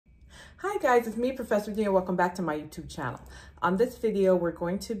Hi guys, it's me, Professor D, and welcome back to my YouTube channel. On this video, we're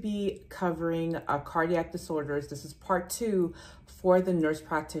going to be covering cardiac disorders. This is part 2 for the nurse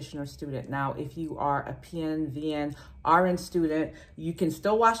practitioner student. Now, if you are a PN, VN, RN student, you can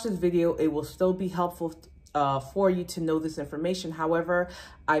still watch this video. It will still be helpful for you to know this information. However,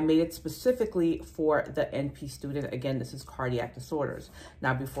 I made it specifically for the NP student. Again, this is cardiac disorders.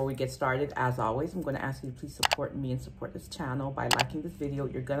 Now, before we get started, as always, I'm going to ask you to please support me and support this channel by liking this video.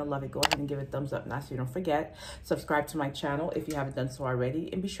 You're going to love it. Go ahead and give it a thumbs up now so you don't forget. Subscribe to my channel if you haven't done so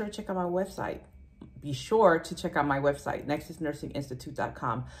already. And be sure to check out my website.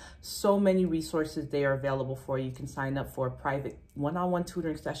 nexusnursinginstitute.com. So many resources there available for you. You can sign up for a private one-on-one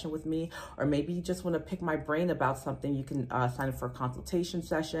tutoring session with me, or maybe you just want to pick my brain about something. You can sign up for a consultation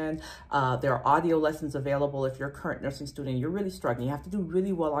session. There are audio lessons available if you're a current nursing student. You're really struggling. You have to do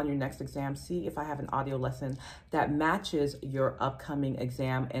really well on your next exam. See if I have an audio lesson that matches your upcoming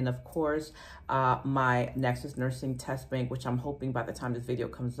exam. And of course, my Nexus nursing test bank, which I'm hoping by the time this video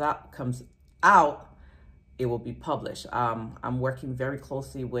comes out, it will be published. I'm working very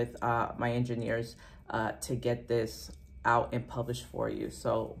closely with my engineers to get this out and published for you.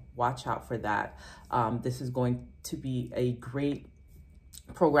 So watch out for that. This is going to be a great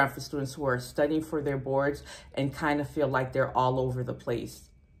program for students who are studying for their boards and kind of feel like they're all over the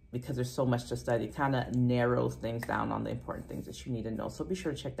place because there's so much to study. Kind of narrows things down on the important things that you need to know. So be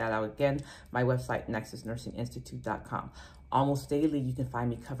sure to check that out. Again, my website, nexusnursinginstitute.com. Almost daily, you can find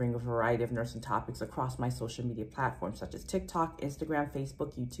me covering a variety of nursing topics across my social media platforms, such as TikTok, Instagram,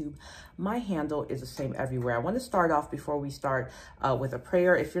 Facebook, YouTube. My handle is the same everywhere. I want to start off before we start with a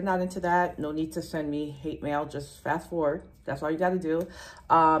prayer. If you're not into that, no need to send me hate mail. Just fast forward. That's all you got to do.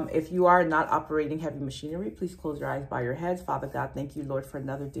 If you are not operating heavy machinery, please close your eyes, bow your heads. Father God, thank you, Lord, for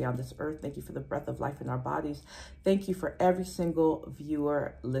another day on this earth. Thank you for the breath of life in our bodies. Thank you for every single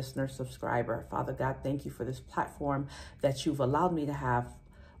viewer, listener, subscriber. Father God, thank you for this platform that you've allowed me to have.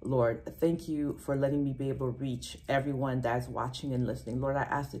 Lord, thank you for letting me be able to reach everyone that's watching and listening. Lord, I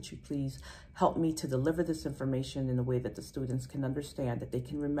ask that you please help me to deliver this information in a way that the students can understand, that they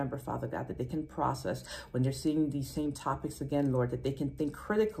can remember, Father God, that they can process when they're seeing these same topics again, Lord, that they can think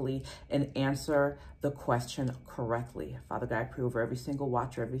critically and answer the question correctly. Father God, I pray over every single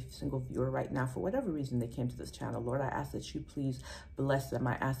watcher, every single viewer right now, for whatever reason they came to this channel. Lord, I ask that you please bless them.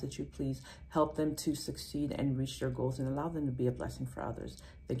 I ask that you please help them to succeed and reach their goals and allow them to be a blessing for others.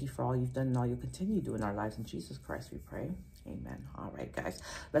 Thank you for all you've done and all you'll continue to do in our lives. In Jesus Christ, we pray. Amen. All right, guys,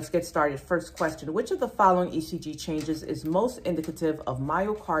 let's get started. First question, which of the following ECG changes is most indicative of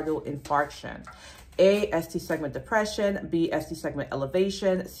myocardial infarction? A, ST segment depression, B, ST segment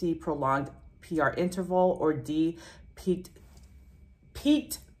elevation, C, prolonged PR interval, or D, peaked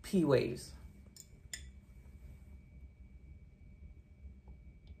P waves?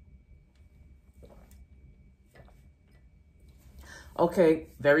 Okay,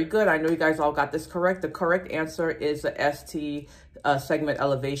 very good. I know you guys all got this correct. The correct answer is the ST segment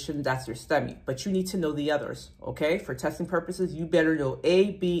elevation. That's your STEMI. But you need to know the others, okay? For testing purposes, you better know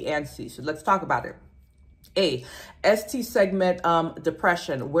A, B, and C. So let's talk about it. A, ST segment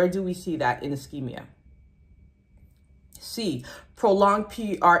depression. Where do we see that in ischemia? C, prolonged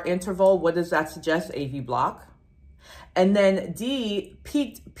PR interval. What does that suggest? AV block. And then D,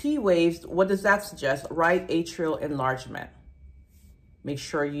 peaked P waves. What does that suggest? Right atrial enlargement. Make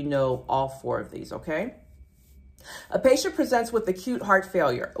sure you know all 4 of these, okay? A patient presents with acute heart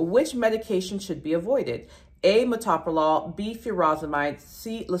failure. Which medication should be avoided? A, metoprolol, B, furosemide,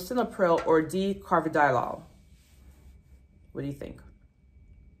 C, lisinopril, or D, carvedilol? What do you think?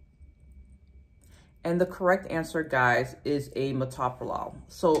 And the correct answer, guys, is a metoprolol.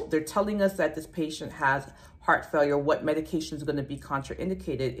 So they're telling us that this patient has heart failure. What medication is going to be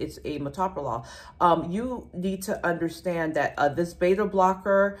contraindicated? It's a metoprolol. You need to understand that this beta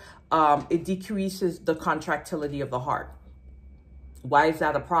blocker, it decreases the contractility of the heart. Why is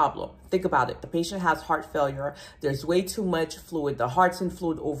that a problem? Think about it. The patient has heart failure. There's way too much fluid. The heart's in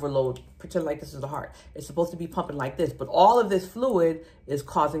fluid overload. Pretend like this is the heart. It's supposed to be pumping like this, but all of this fluid is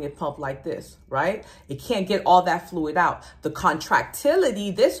causing it pump like this, right? It can't get all that fluid out. The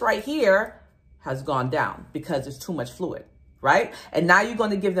contractility, this right here, has gone down because there's too much fluid, right? And now you're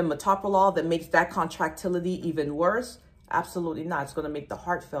going to give them metoprolol that makes that contractility even worse? Absolutely not. It's going to make the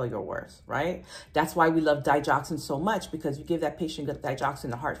heart failure worse, right? That's why we love digoxin so much, because you give that patient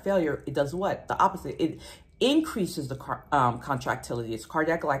digoxin to heart failure, it does what? The opposite. It increases the contractility. It's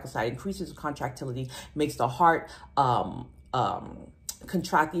cardiac glycoside, increases the contractility, makes the heart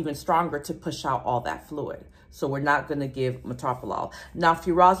contract even stronger to push out all that fluid. So we're not going to give metoprolol. Now,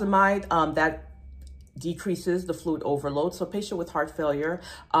 furosemide, that decreases the fluid overload. So patient with heart failure,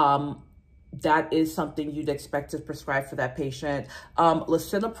 that is something you'd expect to prescribe for that patient.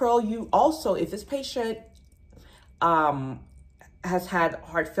 Lisinopril, you also, if this patient has had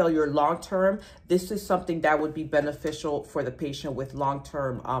heart failure long-term, this is something that would be beneficial for the patient with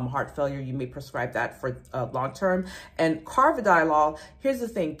long-term heart failure. You may prescribe that for long-term. And carvedilol, here's the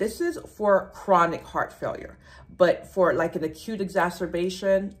thing, this is for chronic heart failure, but for like an acute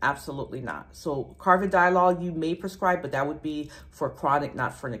exacerbation, absolutely not. So carvedilol you may prescribe, but that would be for chronic,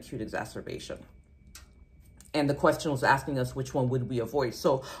 not for an acute exacerbation. And the question was asking us which one would we avoid.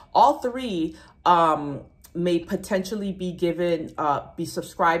 So all three may potentially be given, be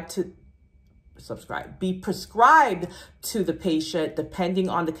prescribed to the patient depending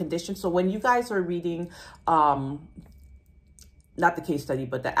on the condition. So when you guys are reading, not the case study,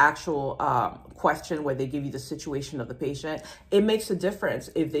 but the actual question where they give you the situation of the patient, it makes a difference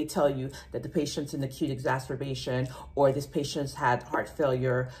if they tell you that the patient's in acute exacerbation, or this patient's had heart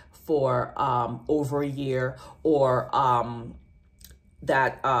failure for over a year, or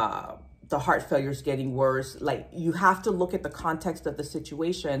that the heart failure is getting worse. Like, you have to look at the context of the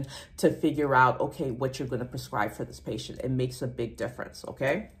situation to figure out, okay, what you're going to prescribe for this patient. It makes a big difference,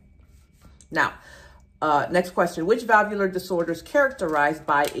 okay? Now, next question. Which valvular disorder is characterized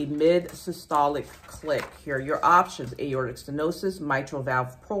by a mid-systolic click? Here are your options: aortic stenosis, mitral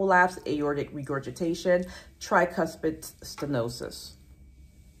valve prolapse, aortic regurgitation, tricuspid stenosis.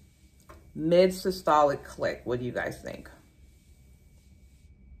 Mid-systolic click. What do you guys think?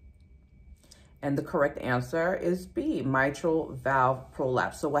 And the correct answer is B, mitral valve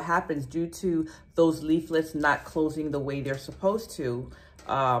prolapse. So what happens due to those leaflets not closing the way they're supposed to,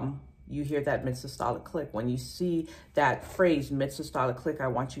 you hear that mid-systolic click. When you see that phrase, mid-systolic click, I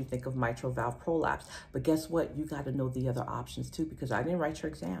want you to think of mitral valve prolapse. But guess what? You got to know the other options too, because I didn't write your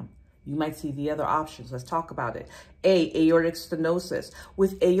exam. You might see the other options. Let's talk about it. A, aortic stenosis.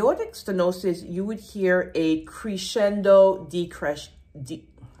 With aortic stenosis, you would hear a crescendo,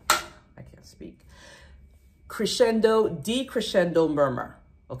 crescendo, decrescendo murmur.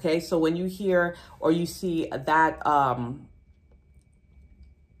 Okay, so when you hear or you see that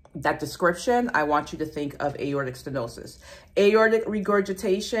that description, I want you to think of aortic stenosis. Aortic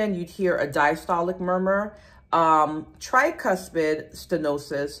regurgitation, you'd hear a diastolic murmur. Tricuspid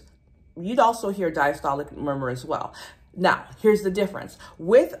stenosis, you'd also hear diastolic murmur as well. Now, here's the difference.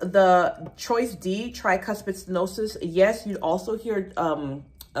 With the choice D, tricuspid stenosis, yes, you'd also hear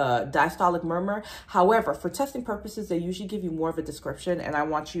diastolic murmur. However, for testing purposes, they usually give you more of a description, and I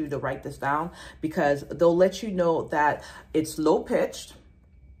want you to write this down because they'll let you know that it's low pitched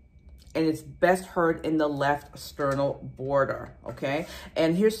and it's best heard in the left sternal border, okay?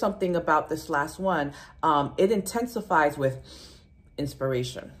 And here's something about this last one. It intensifies with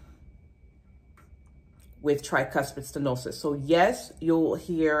inspiration, with tricuspid stenosis. So yes, you'll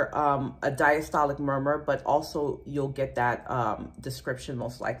hear a diastolic murmur, but also you'll get that description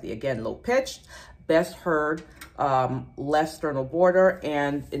most likely. Again, low pitched, best heard, left sternal border,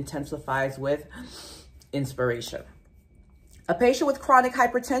 and intensifies with inspiration. A patient with chronic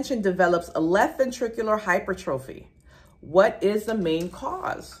hypertension develops a left ventricular hypertrophy. What is the main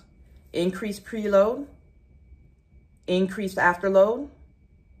cause? Increased preload, increased afterload,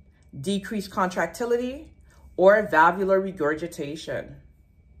 decreased contractility, or valvular regurgitation?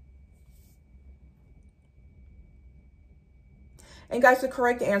 And guys, the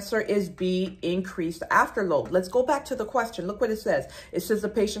correct answer is B, increased afterload. Let's go back to the question. Look what it says. It says the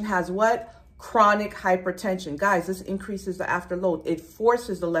patient has what? Chronic hypertension. Guys, this increases the afterload. It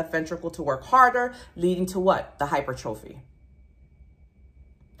forces the left ventricle to work harder, leading to what? The hypertrophy.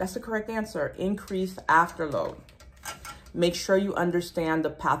 That's the correct answer, increased afterload. Make sure you understand the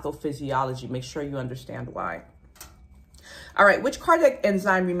pathophysiology. Make sure you understand why. All right, which cardiac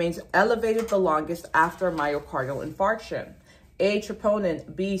enzyme remains elevated the longest after myocardial infarction? A,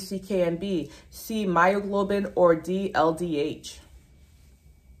 troponin, B, CKMB, C, myoglobin, or D, LDH?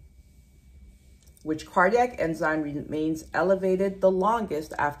 Which cardiac enzyme remains elevated the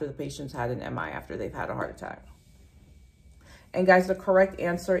longest after the patient's had an MI, after they've had a heart attack? And guys, the correct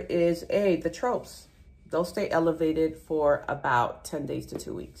answer is A, the tropes. They'll stay elevated for about 10 days to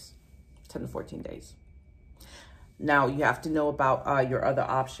 2 weeks, 10 to 14 days. Now, you have to know about your other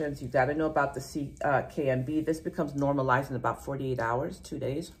options. You've got to know about the CKMB. This becomes normalized in about 48 hours, 2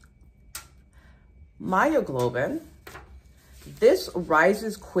 days. Myoglobin, this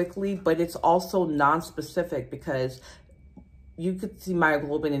rises quickly, but it's also non-specific because you could see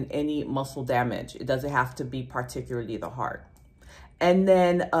myoglobin in any muscle damage. It doesn't have to be particularly the heart. And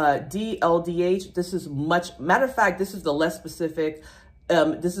then DLDH, this is matter of fact, this is the less specific.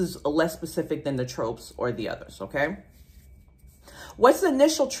 This is less specific than the tropes or the others, okay? What's the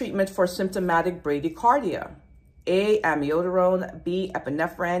initial treatment for symptomatic bradycardia? A, amiodarone, B,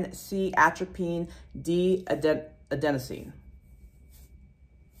 epinephrine, C, atropine, D, adenosine.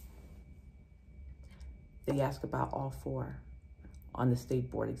 They ask about all four on the state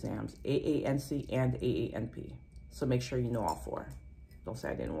board exams, AANC and AANP. So make sure you know all four. Don't say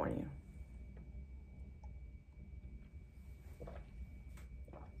I didn't warn you.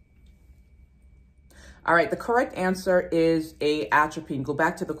 All right, the correct answer is A, atropine. Go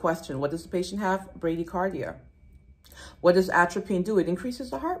back to the question. What does the patient have? Bradycardia. What does atropine do? It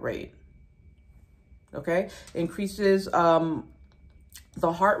increases the heart rate. Okay, increases the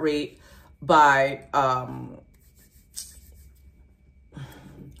heart rate by, oh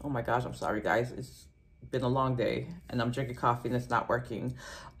my gosh, I'm sorry guys. It's been a long day and I'm drinking coffee and it's not working.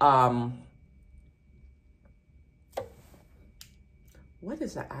 What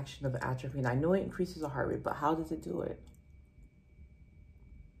is the action of atropine? I know it increases the heart rate, but how does it do it?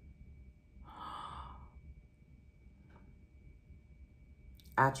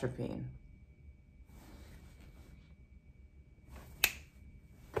 Atropine.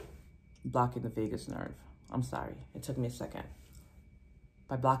 Blocking the vagus nerve. I'm sorry, it took me a second.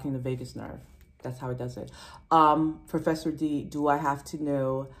 By blocking the vagus nerve, that's how it does it. Professor D, do I have to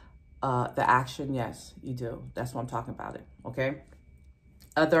know the action? Yes, you do. That's what I'm talking about it, okay?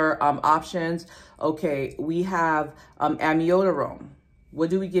 Other options, okay, we have amiodarone. What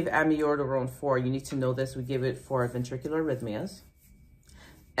do we give amiodarone for? You need to know this. We give it for ventricular arrhythmias.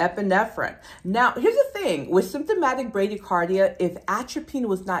 Epinephrine. Now, here's the thing. With symptomatic bradycardia, if atropine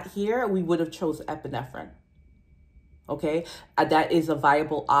was not here, we would have chose epinephrine. Okay, that is a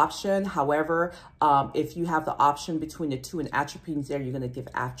viable option. However, if you have the option between the two and atropine's there, you're going to give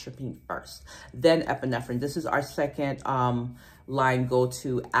atropine first, then epinephrine. This is our second line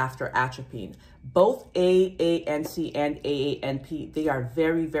go-to after atropine. Both AANC and AANP, they are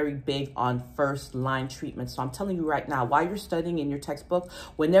very, very big on first line treatment. So I'm telling you right now, while you're studying in your textbook,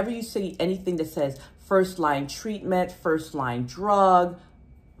 whenever you see anything that says first line treatment, first line drug,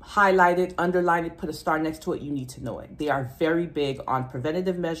 highlight it, underline it, put a star next to it, you need to know it. They are very big on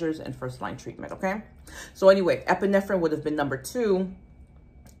preventative measures and first line treatment, okay? So anyway, epinephrine would have been number 2.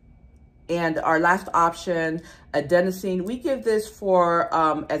 And our last option, adenosine, we give this for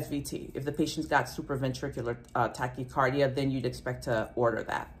SVT. If the patient's got supraventricular tachycardia, then you'd expect to order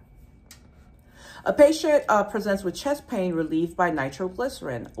that. A patient presents with chest pain relieved by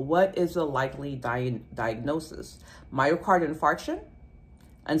nitroglycerin. What is the likely diagnosis? Myocardial infarction,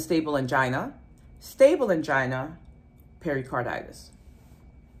 unstable angina, stable angina, pericarditis.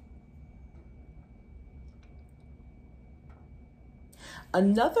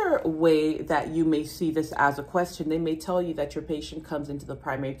 Another way that you may see this as a question, they may tell you that your patient comes into the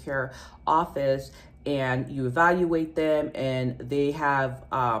primary care office and you evaluate them and they have,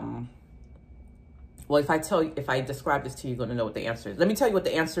 well, if I describe this to you, you're going to know what the answer is. Let me tell you what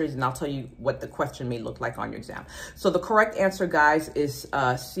the answer is and I'll tell you what the question may look like on your exam. So the correct answer, guys, is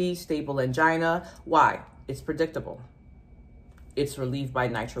C, stable angina. Why? It's predictable. It's relieved by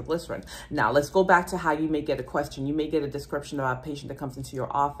nitroglycerin. Now, let's go back to how you may get a question. You may get a description about a patient that comes into your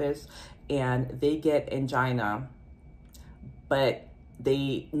office and they get angina, but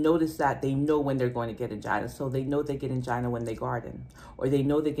they notice that they know when they're going to get angina. So they know they get angina when they garden, or they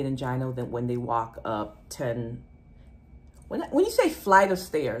know they get angina when they walk up 10. When you say flight of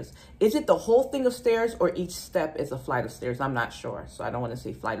stairs, is it the whole thing of stairs or each step is a flight of stairs? I'm not sure, so I don't want to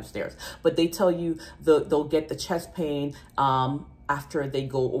say flight of stairs. But they tell you they'll get the chest pain after they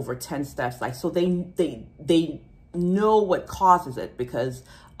go over 10 steps. Like, so they know what causes it, because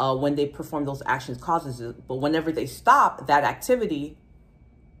when they perform those actions causes it. But whenever they stop that activity,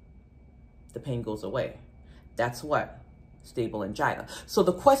 the pain goes away. That's what? Stable angina. So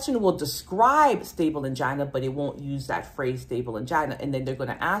the question will describe stable angina, but it won't use that phrase stable angina. And then they're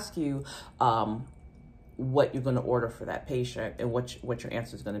going to ask you what you're going to order for that patient and what your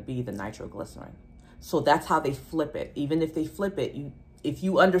answer is going to be, the nitroglycerin. So that's how they flip it. Even if they flip it, if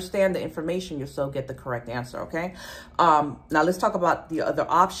you understand the information, you'll still get the correct answer, okay? Now let's talk about the other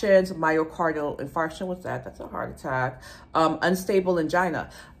options. Myocardial infarction, what's that? That's a heart attack. Unstable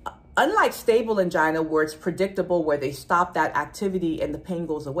angina. Unlike stable angina, where it's predictable, where they stop that activity and the pain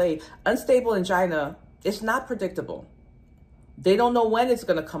goes away, unstable angina, it's not predictable. They don't know when it's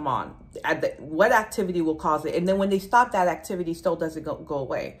going to come on, what activity will cause it. And then when they stop that activity, still doesn't go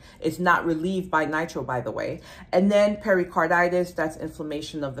away. It's not relieved by nitro, by the way. And then pericarditis, that's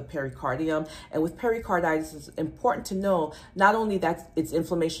inflammation of the pericardium. And with pericarditis, it's important to know not only that it's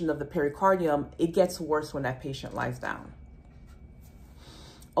inflammation of the pericardium, it gets worse when that patient lies down.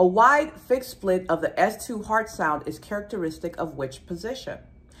 A wide fixed split of the S2 heart sound is characteristic of which position?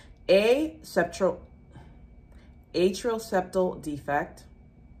 A, atrial septal defect.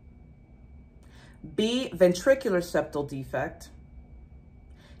 B, ventricular septal defect.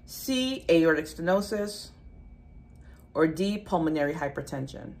 C, aortic stenosis. Or D, pulmonary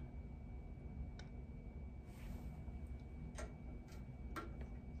hypertension.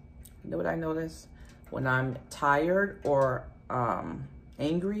 You know what I notice? When I'm tired or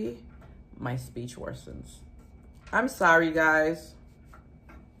angry, my speech worsens. I'm sorry, guys.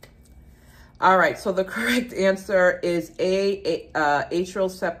 All right, so the correct answer is A, atrial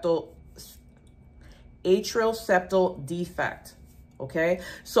septal defect. Okay,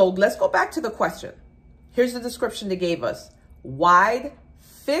 so let's go back to the question. Here's the description they gave us. Wide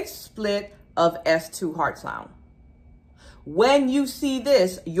fixed split of S2 heart sound. When you see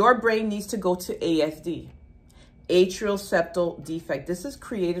this, your brain needs to go to ASD, atrial septal defect. This is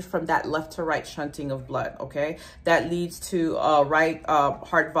created from that left to right shunting of blood, okay? That leads to right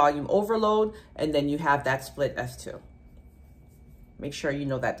heart volume overload, and then you have that split S2. Make sure you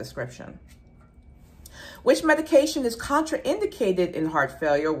know that description. Which medication is contraindicated in heart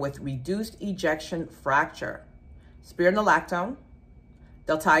failure with reduced ejection fracture? Spironolactone,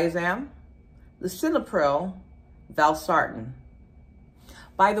 diltiazem, lisinopril, valsartan.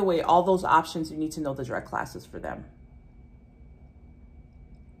 By the way, all those options, you need to know the drug classes for them.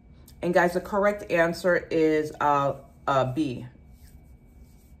 And guys, the correct answer is B,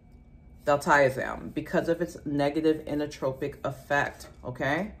 diltiazem, because of its negative inotropic effect,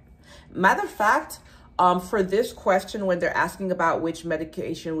 okay? Matter of fact, for this question, when they're asking about which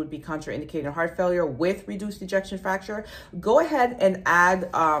medication would be contraindicated in heart failure with reduced ejection fracture, go ahead and add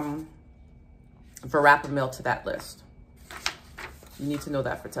verapamil to that list. You need to know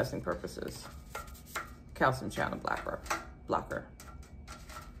that for testing purposes. Calcium channel blocker.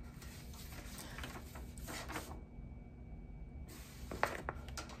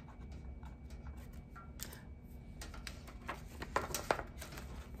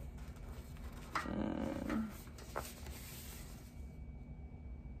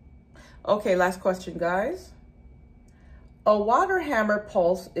 Okay, last question, guys. A water hammer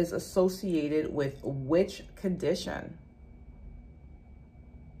pulse is associated with which condition?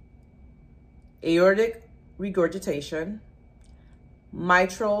 Aortic regurgitation,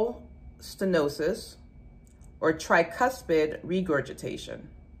 mitral stenosis, or tricuspid regurgitation?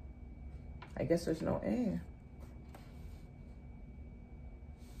 I guess there's no A.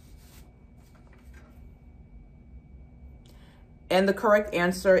 And the correct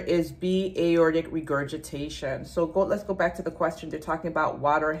answer is B, aortic regurgitation. So let's go back to the question. They're talking about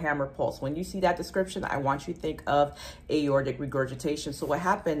water hammer pulse. When you see that description, I want you to think of aortic regurgitation. So what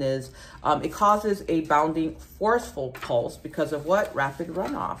happened is it causes a bounding, forceful pulse because of what? Rapid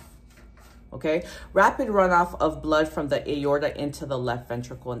runoff. Okay, rapid runoff of blood from the aorta into the left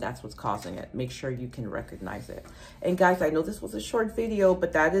ventricle, and that's what's causing it. Make sure you can recognize it. And guys, I know this was a short video,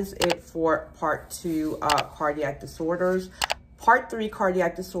 but that is it for part 2, cardiac disorders. Part 3,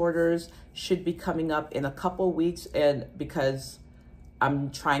 cardiac disorders, should be coming up in a couple weeks, and because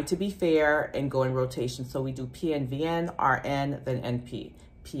I'm trying to be fair and go in rotation. So we do PNVN, RN, then NP.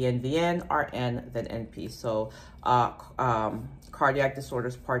 PNVN, RN, then NP. So cardiac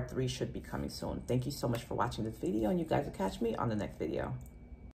disorders part 3 should be coming soon. Thank you so much for watching this video, and you guys will catch me on the next video.